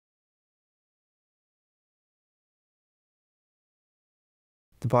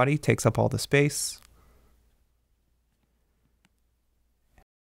The body takes up all the space,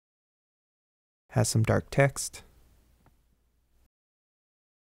 has some dark text,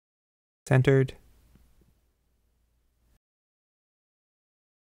 centered,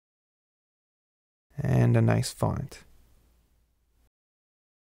 and a nice font.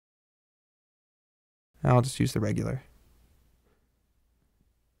 I'll just use the regular.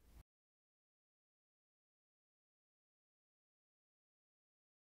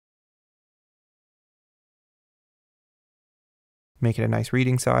 Make it a nice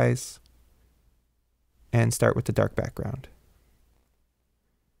reading size, and start with the dark background.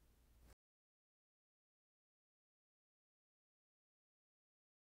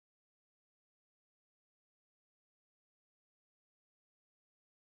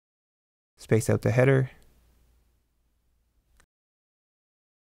 Space out the header.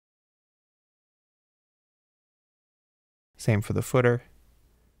 Same for the footer.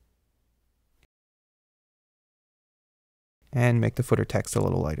 And make the footer text a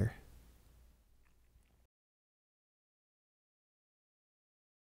little lighter.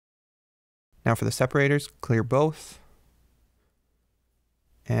 Now for the separators, clear both.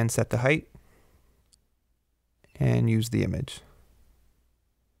 And set the height. And use the image.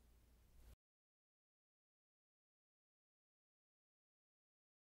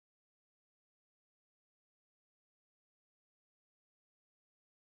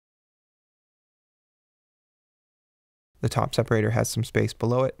 The top separator has some space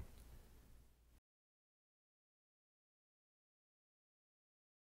below it.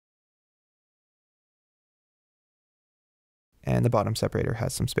 And the bottom separator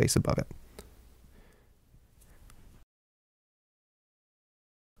has some space above it.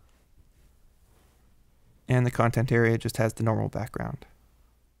 And the content area just has the normal background.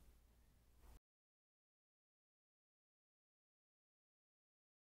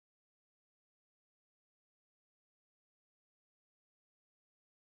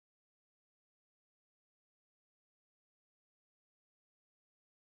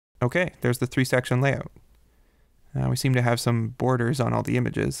 Okay, there's the 3-section layout. We seem to have some borders on all the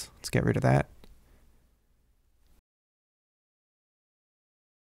images. Let's get rid of that.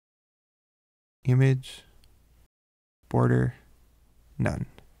 Image, border, none.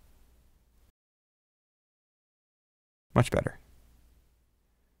 Much better.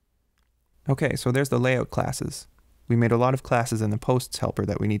 Okay, so there's the layout classes. We made a lot of classes in the posts helper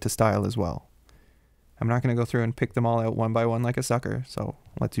that we need to style as well. I'm not going to go through and pick them all out one by one like a sucker, so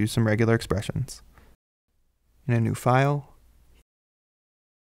let's use some regular expressions. In a new file,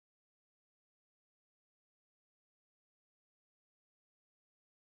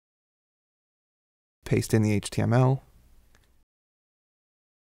 paste in the HTML,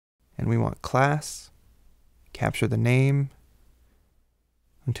 and we want class, capture the name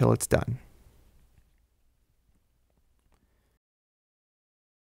until it's done.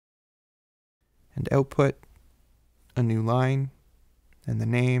 And output a new line and the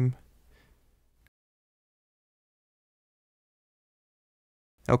name.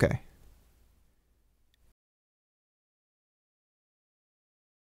 Okay.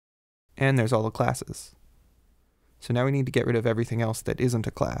 And there's all the classes. So now we need to get rid of everything else that isn't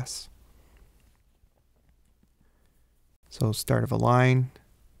a class. So start of a line,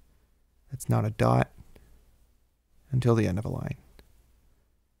 that's not a dot, until the end of a line.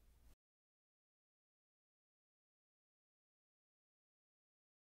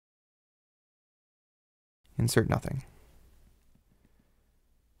 Insert nothing.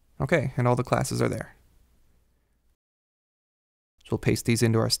 Okay, and all the classes are there. So we'll paste these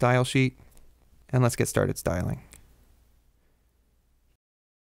into our style sheet, and let's get started styling.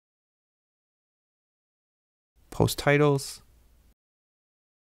 Post titles.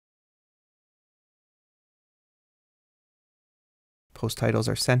 Post titles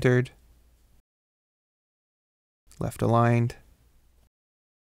are centered, left aligned,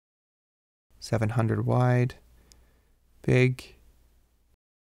 700 wide, big,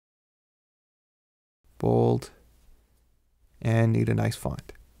 bold, and need a nice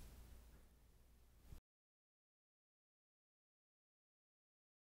font.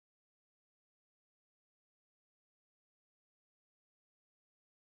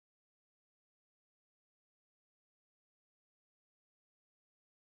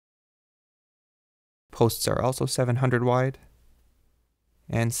 Posts are also 700 wide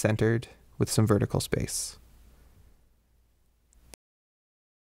and centered with some vertical space.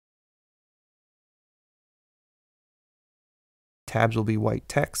 Tabs will be white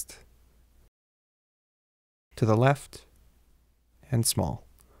text to the left and small.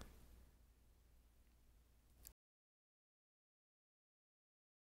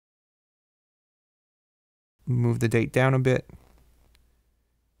 Move the date down a bit.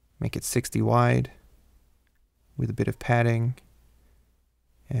 Make it 60 wide with a bit of padding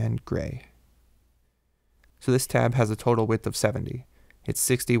and gray. So this tab has a total width of 70. It's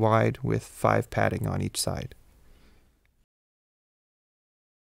 60 wide with 5 padding on each side.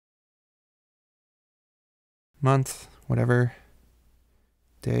 Month, whatever.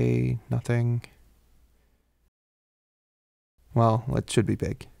 Day, nothing. Well, it should be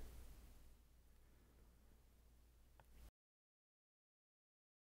big.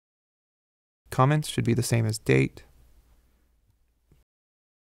 Comments should be the same as date.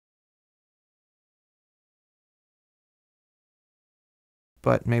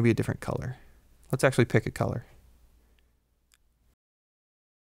 But maybe a different color. Let's actually pick a color.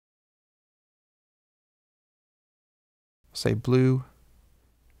 Say blue,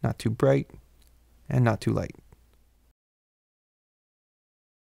 not too bright, and not too light.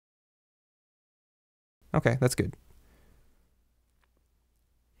 Okay, that's good.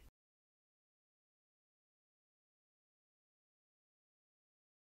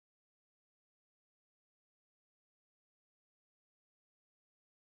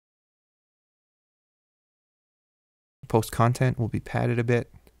 Post content will be padded a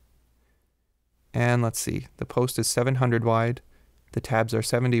bit. And let's see, the post is 700 wide, the tabs are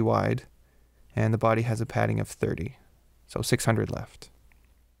 70 wide, and the body has a padding of 30. So 600 left.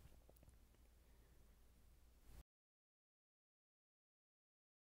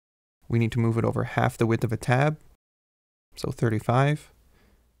 We need to move it over half the width of a tab, so 35.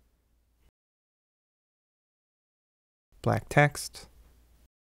 Black text.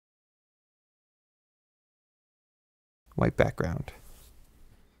 White background.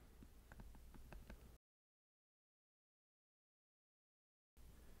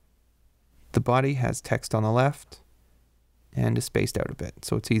 The body has text on the left and is spaced out a bit,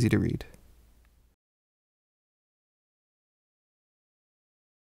 so it's easy to read.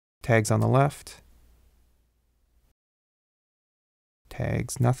 Tags on the left.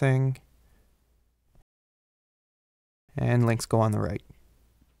 Tags nothing. And links go on the right.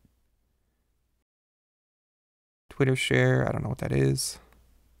 Twitter share, I don't know what that is.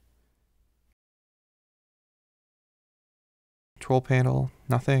 Control panel,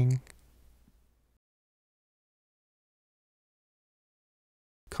 nothing.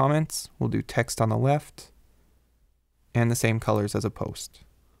 Comments, we'll do text on the left and the same colors as a post.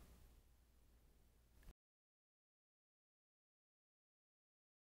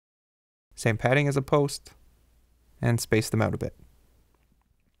 Same padding as a post and space them out a bit.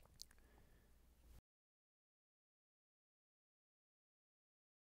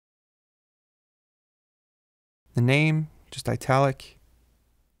 The name, just italic.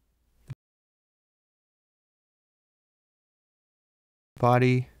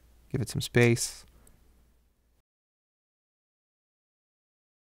 Body, give it some space.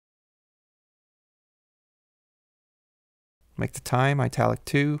 Make the time italic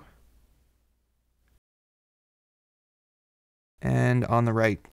 2. And on the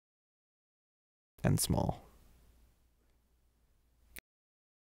right and small.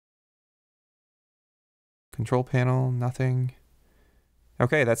 Control panel, nothing.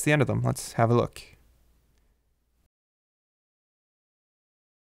 Okay, that's the end of them. Let's have a look.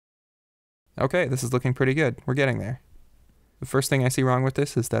 Okay, this is looking pretty good. We're getting there. The first thing I see wrong with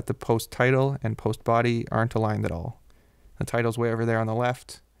this is that the post title and post body aren't aligned at all. The title's way over there on the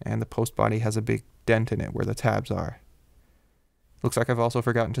left, and the post body has a big dent in it where the tabs are. Looks like I've also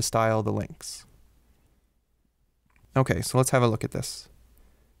forgotten to style the links. Okay, so let's have a look at this.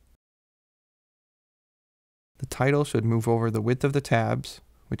 The title should move over the width of the tabs,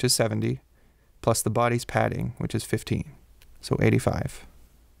 which is 70, plus the body's padding, which is 15, so 85.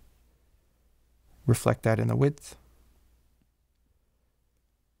 Reflect that in the width.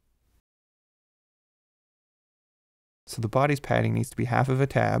 So the body's padding needs to be half of a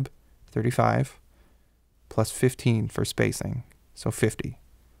tab, 35, plus 15 for spacing, so 50.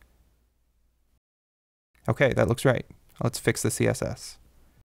 Okay, that looks right. Let's fix the CSS.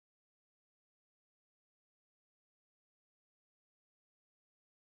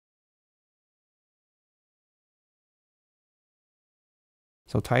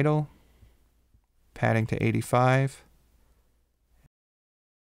 So title, padding to 85,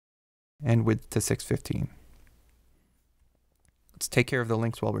 and width to 615. Let's take care of the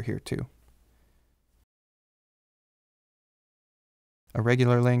links while we're here too. A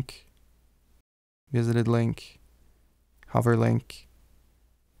regular link, visited link, hover link,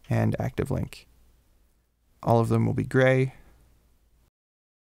 and active link. All of them will be gray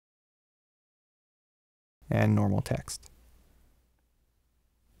and normal text.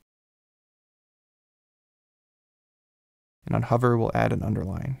 And on hover, we'll add an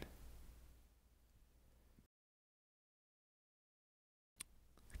underline.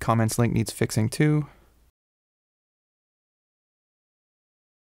 The comments link needs fixing too.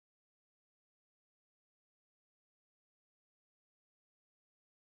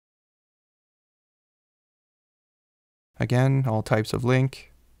 Again, all types of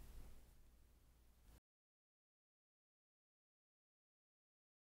link.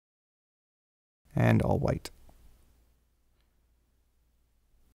 And all white.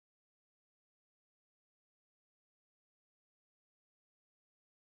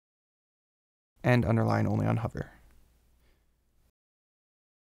 And underline only on hover.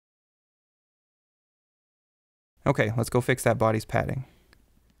 Okay, let's go fix that body's padding.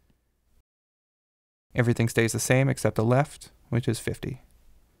 Everything stays the same except the left, which is 50.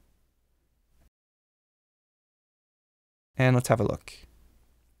 And let's have a look.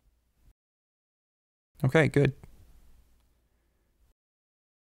 Okay, good.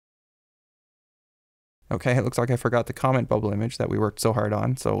 Okay, it looks like I forgot the comment bubble image that we worked so hard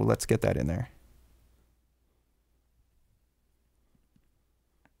on, so let's get that in there.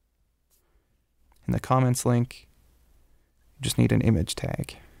 In the comments link, you just need an image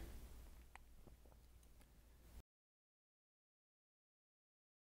tag.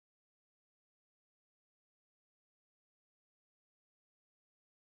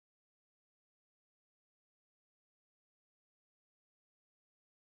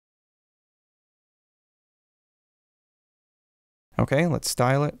 Okay, let's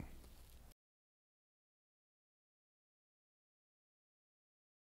style it.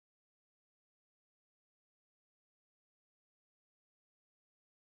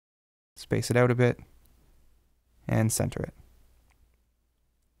 Space it out a bit and center it.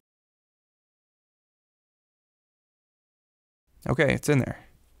 Okay, it's in there.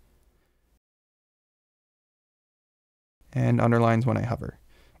 And underlines when I hover.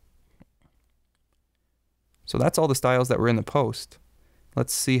 So that's all the styles that were in the post.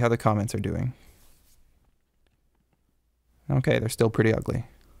 Let's see how the comments are doing. Okay, they're still pretty ugly.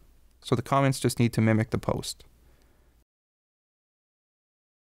 So the comments just need to mimic the post.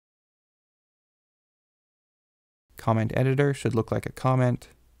 Comment editor should look like a comment.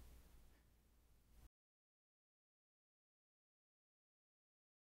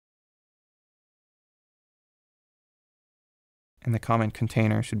 And the comment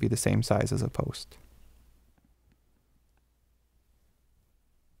container should be the same size as a post.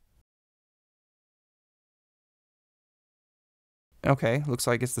 Okay, looks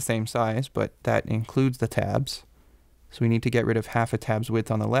like it's the same size, but that includes the tabs. So we need to get rid of half a tab's width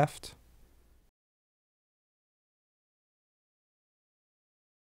on the left.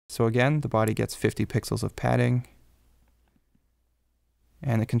 So again, the body gets 50 pixels of padding.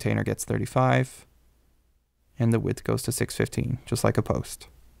 And the container gets 35. And the width goes to 615, just like a post.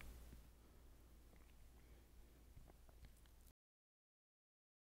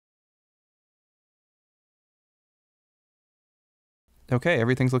 Okay,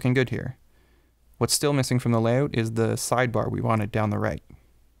 everything's looking good here. What's still missing from the layout is the sidebar we wanted down the right.